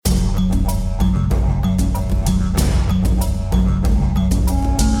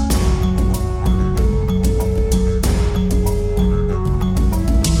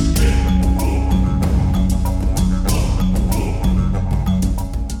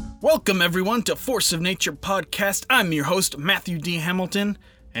Welcome, everyone, to Force of Nature Podcast. I'm your host, Matthew D. Hamilton,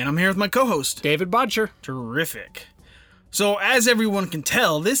 and I'm here with my co-host, David Bodger. Terrific. So, as everyone can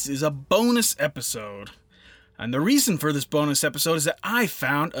tell, this is a bonus episode. And the reason for this bonus episode is that I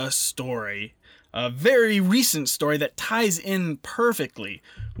found a story, a very recent story that ties in perfectly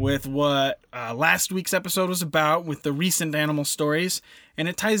with what last week's episode was about, with the recent animal stories, and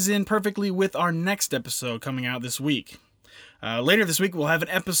it ties in perfectly with our next episode coming out this week. Later this week, we'll have an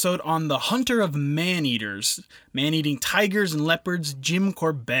episode on the hunter of man-eaters, man-eating tigers and leopards, Jim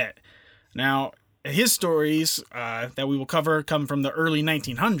Corbett. Now, his stories that we will cover come from the early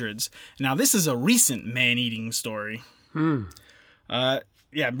 1900s. Now, this is a recent man-eating story.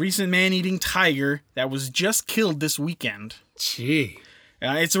 Recent man-eating tiger that was just killed this weekend. Gee.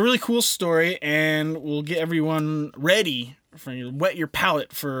 It's a really cool story, and we'll get everyone ready for wet your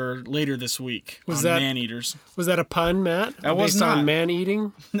palate for later this week on man-eaters. Was that a pun, Matt? That was based not. on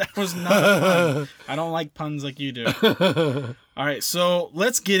man-eating? That was not a pun. I don't like puns like you do. All right, so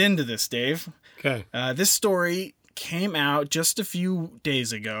let's get into this, Dave. Okay. This story came out just a few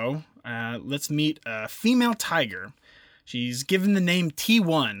days ago. Let's meet a female tiger. She's given the name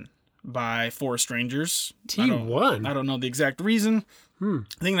T1 by forest rangers. T1? I don't know the exact reason. I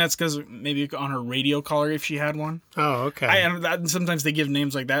think that's because maybe on her radio collar, if she had one. Oh, okay. Sometimes they give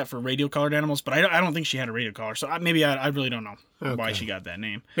names like that for radio collared animals, but I don't think she had a radio collar, so I really don't know why she got that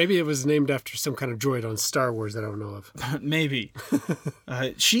name. Maybe it was named after some kind of droid on Star Wars that I don't know of. Maybe.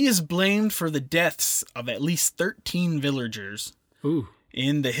 She is blamed for the deaths of at least 13 villagers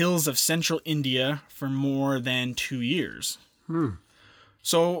in the hills of central India for more than 2 years.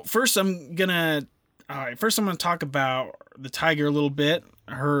 So first I'm gonna talk about the tiger a little bit,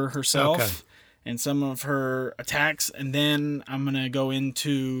 herself, and some of her attacks, and then I'm gonna go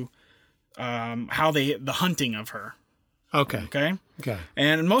into the hunting of her. Okay.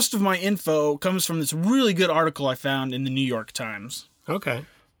 And most of my info comes from this really good article I found in the New York Times. Okay.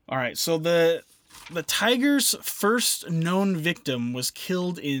 All right. So the tiger's first known victim was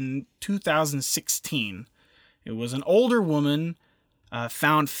killed in 2016. It was an older woman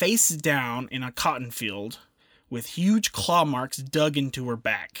found face down in a cotton field with huge claw marks dug into her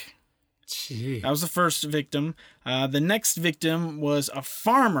back. Gee. That was the first victim. The next victim was a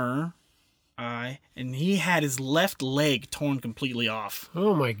farmer, and he had his left leg torn completely off.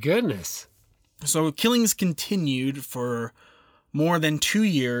 Oh, my goodness. So killings continued for more than 2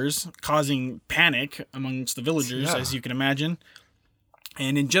 years, causing panic amongst the villagers, as you can imagine.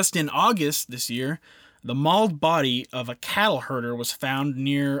 And in August this year, the mauled body of a cattle herder was found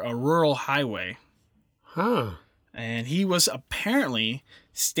near a rural highway. Huh. And he was apparently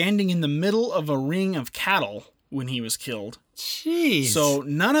standing in the middle of a ring of cattle when he was killed. Jeez. So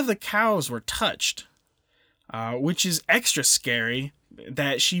none of the cows were touched, which is extra scary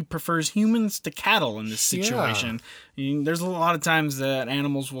that she prefers humans to cattle in this situation. I mean, there's a lot of times that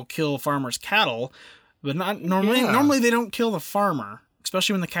animals will kill farmers' cattle, but not normally. Normally they don't kill the farmer,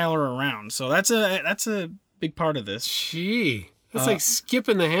 especially when the cattle are around. So that's a big part of this. Gee. That's like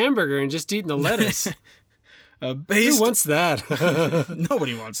skipping the hamburger and just eating the lettuce. Who wants that?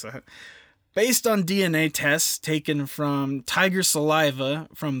 Nobody wants that. Based on DNA tests taken from tiger saliva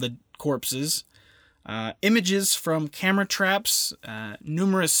from the corpses, images from camera traps,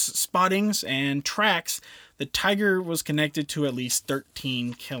 numerous spottings, and tracks, the tiger was connected to at least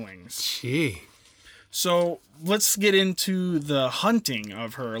 13 killings. Gee. So let's get into the hunting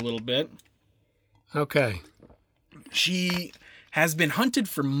of her a little bit. Okay. She has been hunted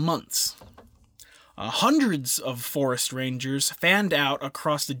for months. Hundreds of forest rangers fanned out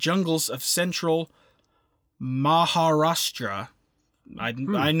across the jungles of central Maharashtra.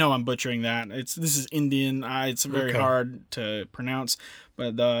 I know I'm butchering that. This is Indian. It's very hard to pronounce,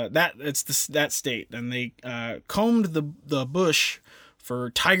 but that state, and they combed the bush for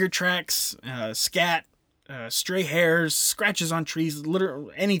tiger tracks, scat, stray hairs, scratches on trees,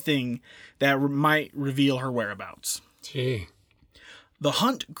 literally anything that might reveal her whereabouts. Gee. The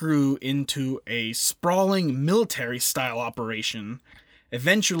hunt grew into a sprawling military-style operation,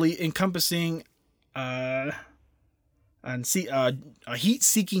 eventually encompassing a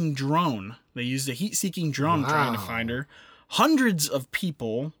heat-seeking drone. They used a heat-seeking drone trying to find her. Hundreds of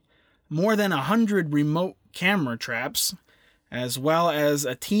people, more than 100 remote camera traps, as well as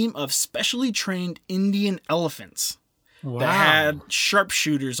a team of specially trained Indian elephants that had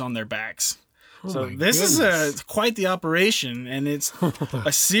sharpshooters on their backs. So this is quite the operation, and it's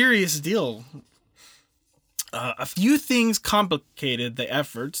a serious deal. A few things complicated the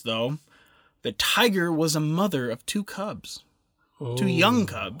efforts, though. The tiger was a mother of 2 cubs. 2 young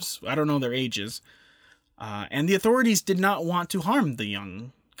cubs. I don't know their ages. And the authorities did not want to harm the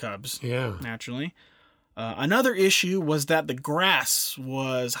young cubs. Yeah. Naturally. Another issue was that the grass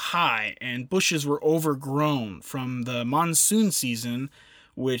was high and bushes were overgrown from the monsoon season,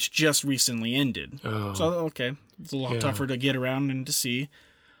 which just recently ended. Oh. So, okay, it's a little tougher to get around and to see.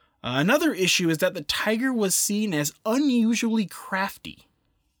 Another issue is that the tiger was seen as unusually crafty.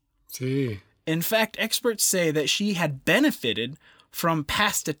 See. In fact, experts say that she had benefited from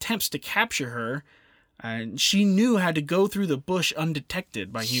past attempts to capture her, and she knew how to go through the bush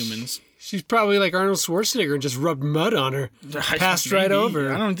undetected by humans. She's probably like Arnold Schwarzenegger and just rubbed mud on her. Passed right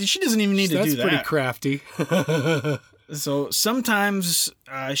over. I don't. She doesn't even need to do that. That's pretty crafty. So sometimes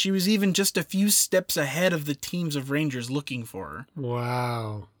she was even just a few steps ahead of the teams of rangers looking for her.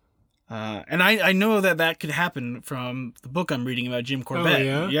 Wow. And I know that could happen from the book I'm reading about Jim Corbett. Oh,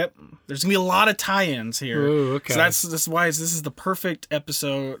 yeah? Yep. There's going to be a lot of tie-ins here. Ooh, okay. So that's why this is the perfect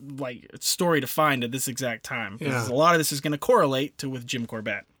episode, like, story to find at this exact time. Because a lot of this is going to correlate with Jim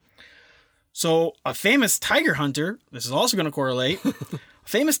Corbett. So a famous tiger hunter, this is also going to correlate, a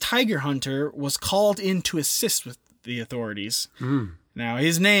famous tiger hunter was called in to assist with the authorities. Now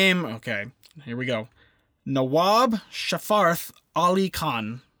his name, okay, here we go. Nawab Shafarth Ali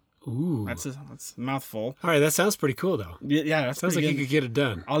Khan. Ooh. That's a mouthful. All right, that sounds pretty cool, though. Yeah, that sounds like you could get it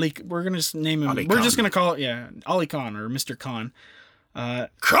done. Ali, we're going to just name him. Ali we're Khan. just going to call it, Ali Khan or Mr. Khan.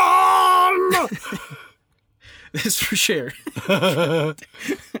 Khan! That's for sure.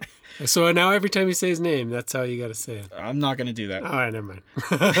 So now every time you say his name, that's how you got to say it. I'm not going to do that. All right, never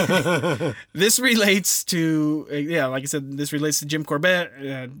mind. This relates to, like I said, this relates to Jim Corbett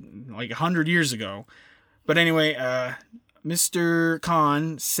like 100 years ago. But anyway, Mr.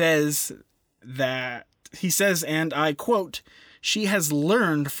 Khan says, and I quote, "She has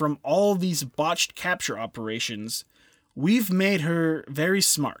learned from all these botched capture operations. We've made her very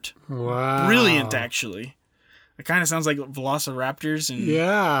smart." Wow. Brilliant, actually. It kind of sounds like velociraptors. And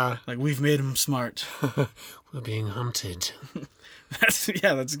like, we've made them smart. We're being hunted. That's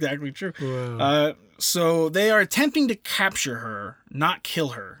exactly true. Wow. So they are attempting to capture her, not kill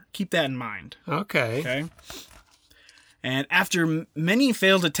her. Keep that in mind. Okay. And after many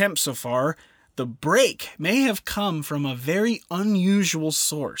failed attempts so far, the break may have come from a very unusual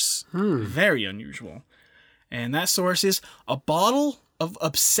source. Very unusual. And that source is a bottle of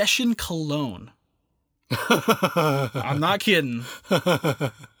Obsession cologne. I'm not kidding.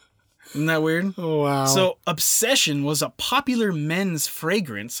 Isn't that weird? Oh, wow. So Obsession was a popular men's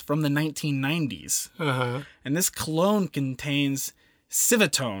fragrance from the 1990s. And this cologne contains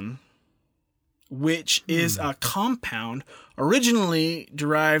civetone, which is a compound originally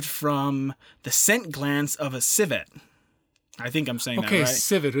derived from the scent glands of a civet. I think I'm saying that right. Okay,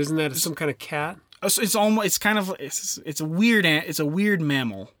 civet. Isn't that some kind of cat? It's a weird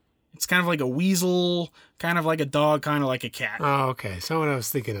mammal. It's kind of like a weasel, kind of like a dog, kind of like a cat. Oh, okay. So what I was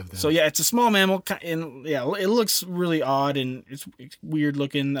thinking of then. So yeah, it's a small mammal, and it looks really odd and it's weird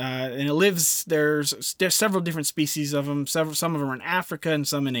looking. And it lives. There's several different species of them. Some of them are in Africa and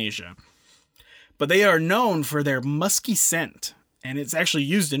some in Asia. But they are known for their musky scent, and it's actually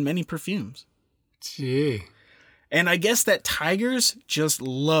used in many perfumes. Gee. And I guess that tigers just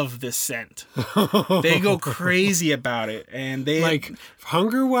love this scent. They go crazy about it, and they like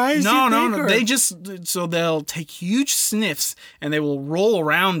hunger-wise. No. They they'll take huge sniffs and they will roll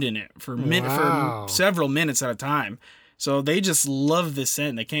around in it for several minutes at a time. So they just love this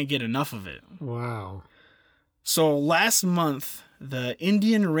scent. They can't get enough of it. Wow. So last month, the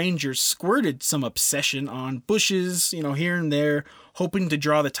Indian Rangers squirted some Obsession on bushes, here and there, hoping to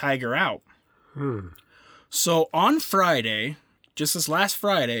draw the tiger out. So on Friday, just this last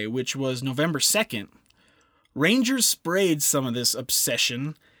Friday, which was November 2nd, Rangers sprayed some of this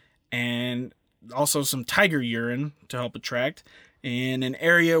Obsession and also some tiger urine to help attract in an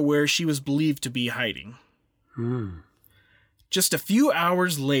area where she was believed to be hiding. Just a few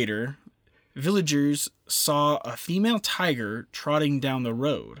hours later, villagers saw a female tiger trotting down the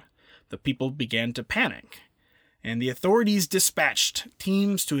road. The people began to panic, and the authorities dispatched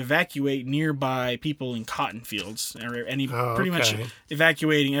teams to evacuate nearby people in cotton fields, pretty much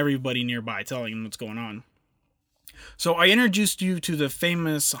evacuating everybody nearby, telling them what's going on. So I introduced you to the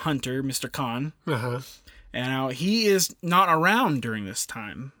famous hunter, Mr. Khan. And now he is not around during this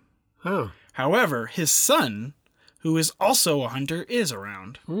time. However, his son, who is also a hunter, is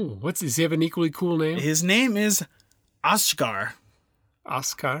around. Ooh, does he have an equally cool name? His name is Asghar.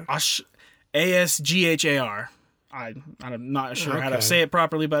 Asghar? Asghar. I'm not sure how to say it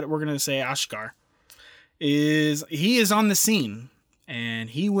properly, but we're going to say Asghar. He is on the scene, and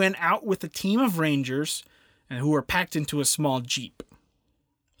he went out with a team of rangers who were packed into a small jeep.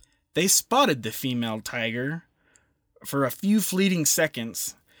 They spotted the female tiger for a few fleeting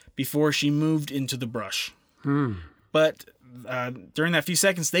seconds, before she moved into the brush. But during that few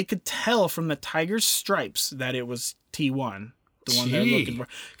seconds, they could tell from the tiger's stripes that it was T1. The one they're looking for,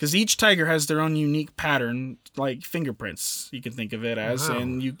 because each tiger has their own unique pattern, like fingerprints. You can think of it as,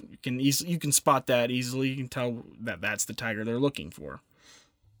 and you can spot that easily. You can tell that that's the tiger they're looking for.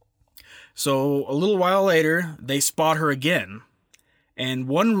 So a little while later, they spot her again, and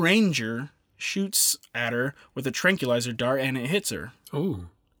one ranger shoots at her with a tranquilizer dart, and it hits her. Oh,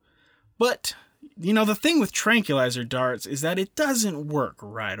 but the thing with tranquilizer darts is that it doesn't work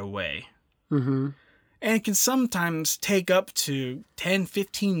right away. Mm-hmm. And it can sometimes take up to 10,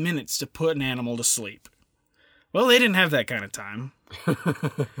 15 minutes to put an animal to sleep. Well, they didn't have that kind of time.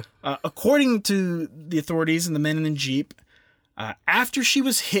 According to the authorities and the men in the Jeep, after she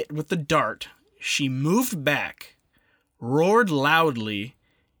was hit with the dart, she moved back, roared loudly,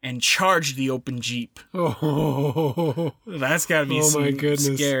 and charged the open Jeep. Oh, that's got to be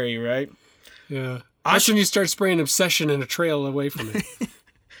scary, right? Yeah. That's when you start spraying Obsession in a trail away from it.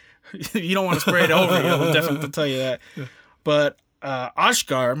 You don't want to spray it over you. I'll definitely tell you that. But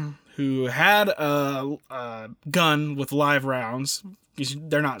Oshkar, who had a gun with live rounds, because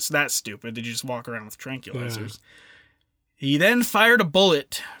they're not that stupid. They just walk around with tranquilizers. Yeah. He then fired a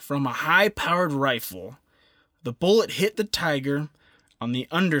bullet from a high-powered rifle. The bullet hit the tiger on the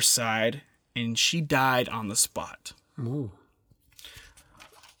underside, and she died on the spot. Ooh.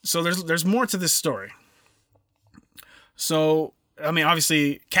 So there's more to this story. So, I mean,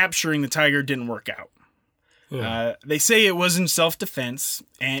 obviously, capturing the tiger didn't work out. Yeah. They say it was in self-defense,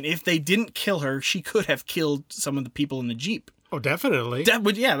 and if they didn't kill her, she could have killed some of the people in the Jeep. Oh, definitely. That's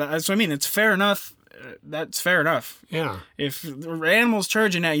what I mean. It's fair enough. That's fair enough. Yeah. If the animal's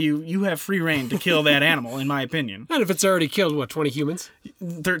charging at you, you have free reign to kill that animal, in my opinion. And if it's already killed, 20 humans?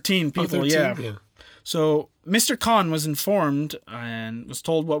 13 people, 13? Yeah. So, Mr. Khan was informed and was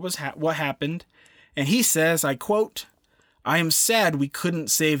told what happened, and he says, I quote, "I am sad we couldn't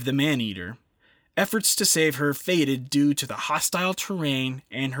save the man-eater. Efforts to save her faded due to the hostile terrain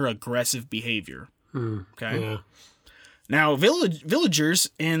and her aggressive behavior." Okay. Yeah. Now, villagers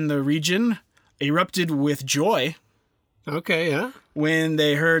in the region erupted with joy. Okay, yeah. When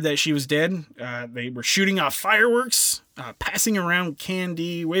they heard that she was dead, they were shooting off fireworks, passing around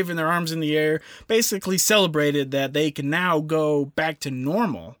candy, waving their arms in the air, basically celebrated that they can now go back to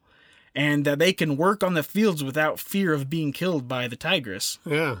normal and that they can work on the fields without fear of being killed by the tigress.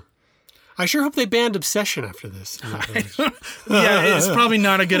 Yeah. I sure hope they banned Obsession after this. Yeah, it's probably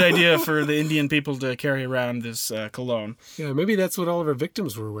not a good idea for the Indian people to carry around this cologne. Yeah, maybe that's what all of our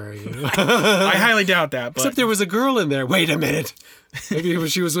victims were wearing. I highly doubt that. But... Except there was a girl in there. Wait a minute. Maybe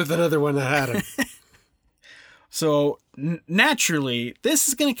she was with another one that had him. So, naturally, this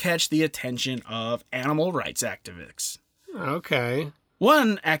is going to catch the attention of animal rights activists. Okay.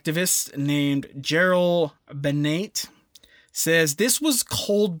 One activist named Gerald Bennett says this was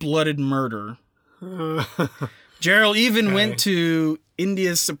cold-blooded murder. Gerald even went to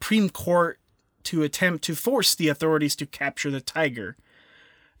India's Supreme Court to attempt to force the authorities to capture the tiger.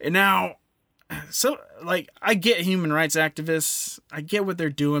 And now, I get human rights activists. I get what they're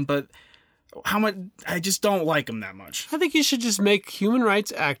doing, but I just don't like them that much. I think you should just make human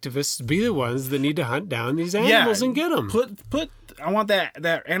rights activists be the ones that need to hunt down these animals and get them. I want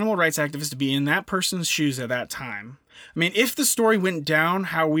that animal rights activist to be in that person's shoes at that time. I mean, if the story went down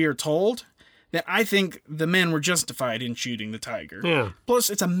how we are told, then I think the men were justified in shooting the tiger. Yeah.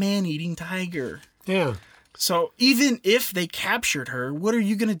 Plus, it's a man-eating tiger. Yeah. So even if they captured her, what are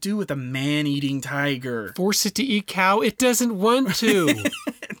you going to do with a man-eating tiger? Force it to eat cow? It doesn't want to.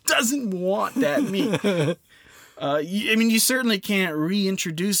 It doesn't want that meat. You certainly can't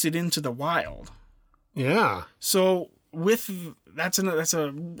reintroduce it into the wild. Yeah. So that's a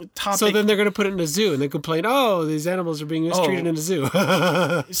topic. So then they're going to put it in a zoo and they complain, these animals are being mistreated in a zoo.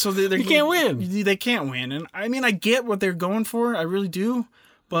 So you can't win. They can't win. And I mean, I get what they're going for. I really do.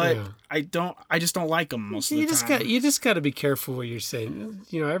 But I just don't like them most of the time. You just got to be careful what you're saying.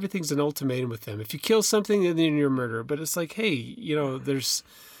 Everything's an ultimatum with them. If you kill something, then you're a murderer. But it's like, hey, there's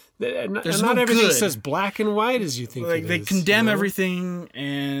not everything good. Says black and white as you think. Like they condemn everything,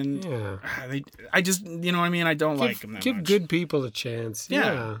 and I just I don't like them that much. Give good people a chance.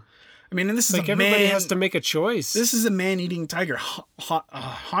 Yeah. I mean, and this is everybody has to make a choice. This is a man-eating tiger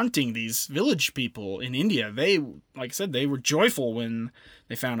haunting these village people in India. They, like I said, they were joyful when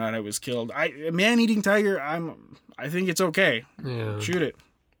they found out I was killed. A man-eating tiger, I think it's okay. Yeah. Shoot it.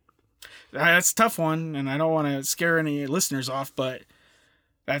 That's a tough one, and I don't want to scare any listeners off, but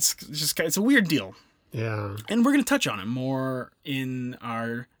it's a weird deal. Yeah. And we're going to touch on it more in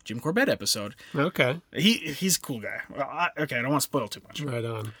our Jim Corbett episode. Okay. He's a cool guy. Well, I don't want to spoil too much. Right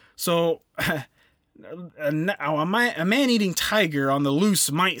on. So, a man-eating tiger on the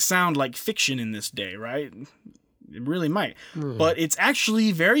loose might sound like fiction in this day, right? It really might. But it's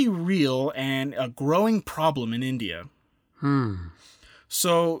actually very real and a growing problem in India.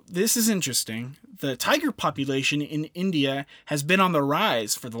 So this is interesting. The tiger population in India has been on the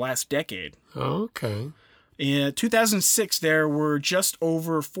rise for the last decade. Okay. In 2006, there were just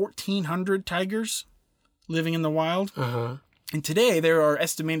over 1,400 tigers living in the wild. Uh-huh. And today, there are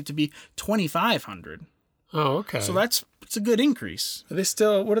estimated to be 2,500. Oh, okay. So it's a good increase. Are they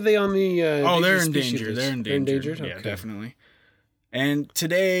still, what are they on the They're in species danger. list? They're in danger. endangered? Yeah, Okay. definitely. And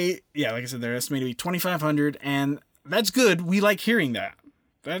today, like I said, they're estimated to be 2,500, and that's good. We like hearing that.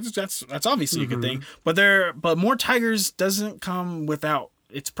 That's obviously a good thing. But more tigers doesn't come without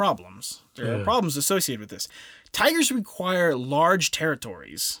its problems. There are problems associated with this. Tigers require large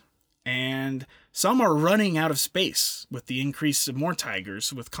territories, and some are running out of space with the increase of more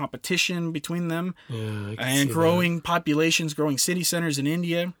tigers, with competition between them, and growing populations, growing city centers in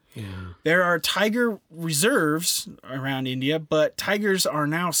India. Yeah. There are tiger reserves around India, but tigers are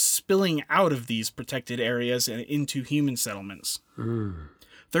now spilling out of these protected areas and into human settlements.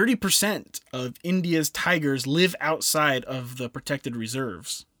 30% of India's tigers live outside of the protected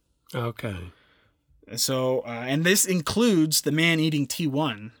reserves. Okay. So, and this includes the man-eating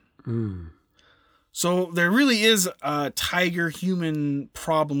T1. So there really is a tiger-human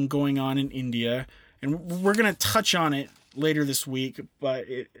problem going on in India, and we're going to touch on it later this week, but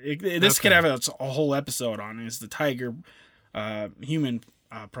this could have a whole episode on it, is the tiger human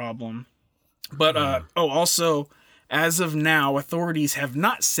problem. But also, as of now, authorities have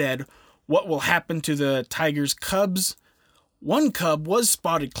not said what will happen to the tiger's cubs. One cub was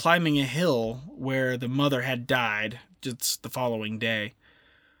spotted climbing a hill where the mother had died just the following day.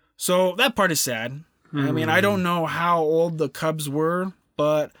 So that part is sad. I mean, I don't know how old the cubs were,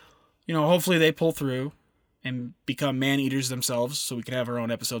 but, hopefully they pull through and become man-eaters themselves, so we can have our own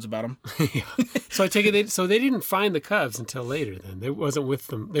episodes about them. So I take it they didn't find the cubs until later. Then it wasn't with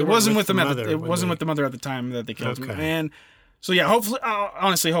them. It wasn't with the mother at the time that they killed them. And so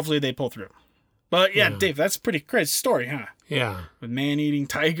hopefully they pull through. But Dave, that's a pretty crazy story, huh? Yeah. With man-eating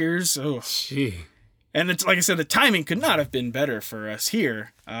tigers. Oh, gee. And it's like I said, the timing could not have been better for us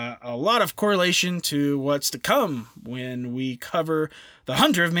here. A lot of correlation to what's to come when we cover the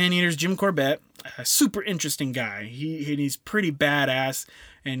hunter of man-eaters, Jim Corbett. A super interesting guy. He's pretty badass,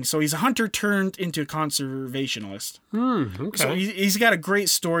 and so he's a hunter turned into a conservationist. Okay. So he's got a great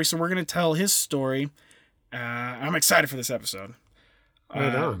story. So we're gonna tell his story. I'm excited for this episode.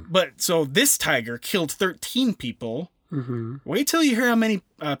 Right on. But so this tiger killed 13 people. Wait till you hear how many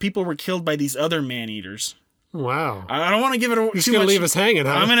people were killed by these other man-eaters. Wow. I don't want to give it You're just going to leave us hanging,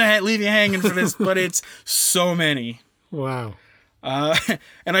 huh? I'm going to leave you hanging for this, but it's so many. Wow.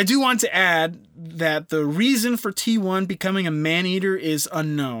 And I do want to add that the reason for T1 becoming a man-eater is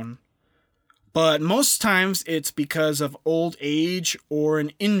unknown. But most times it's because of old age or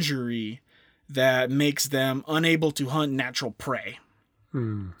an injury that makes them unable to hunt natural prey.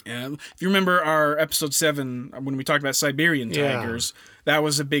 If you remember our episode 7, when we talked about Siberian tigers, that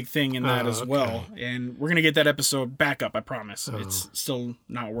was a big thing in that as well. And we're going to get that episode back up, I promise. It's still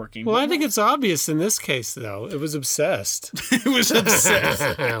not working. Well, I think it's obvious in this case, though. It was obsessed. It was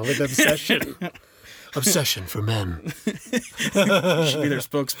obsessed. With obsession. Obsession for men. You should be their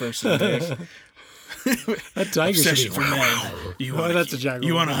spokesperson, Dave. That tiger Obsession should be for men. that's a jaguar.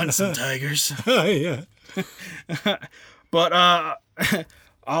 You want to hunt some tigers? Yeah. But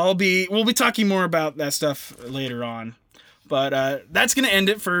we'll be talking more about that stuff later on. But that's going to end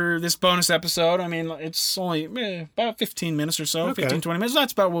it for this bonus episode. I mean, it's only about 15 minutes or so, 15, 20 minutes.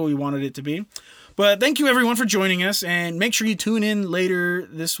 That's about what we wanted it to be. But thank you, everyone, for joining us. And make sure you tune in later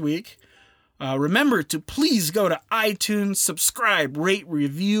this week. Remember to please go to iTunes, subscribe, rate,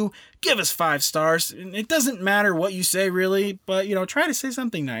 review, give us 5 stars. It doesn't matter what you say, really, but, try to say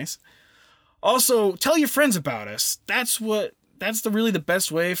something nice. Also, tell your friends about us. That's really the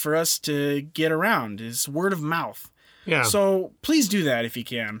best way for us to get around, is word of mouth. Yeah. So please do that if you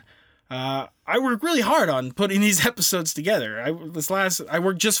can. I work really hard on putting these episodes together.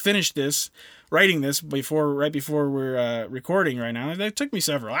 I just finished writing this right before we're recording right now. It took me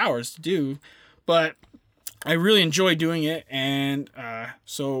several hours to do, but I really enjoy doing it, and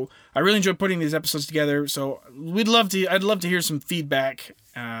so I really enjoy putting these episodes together. So I'd love to hear some feedback,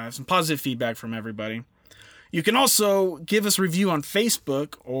 some positive feedback from everybody. You can also give us a review on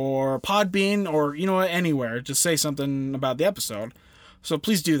Facebook or Podbean or anywhere. Just say something about the episode. So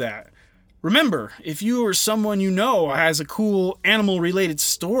please do that. Remember, if you or someone you know has a cool animal-related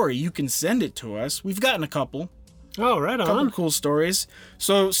story, you can send it to us. We've gotten a couple. Oh, right on. Couple cool stories.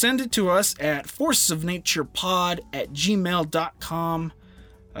 So send it to us at forcesofnaturepod@gmail.com.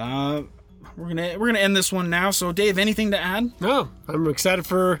 We're gonna end this one now. So Dave, anything to add? No, I'm excited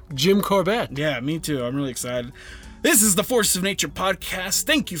for Jim Corbett. Yeah, me too. I'm really excited. This is the Forces of Nature podcast.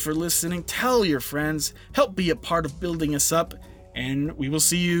 Thank you for listening. Tell your friends. Help be a part of building us up. And we will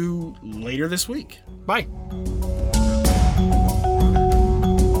see you later this week. Bye.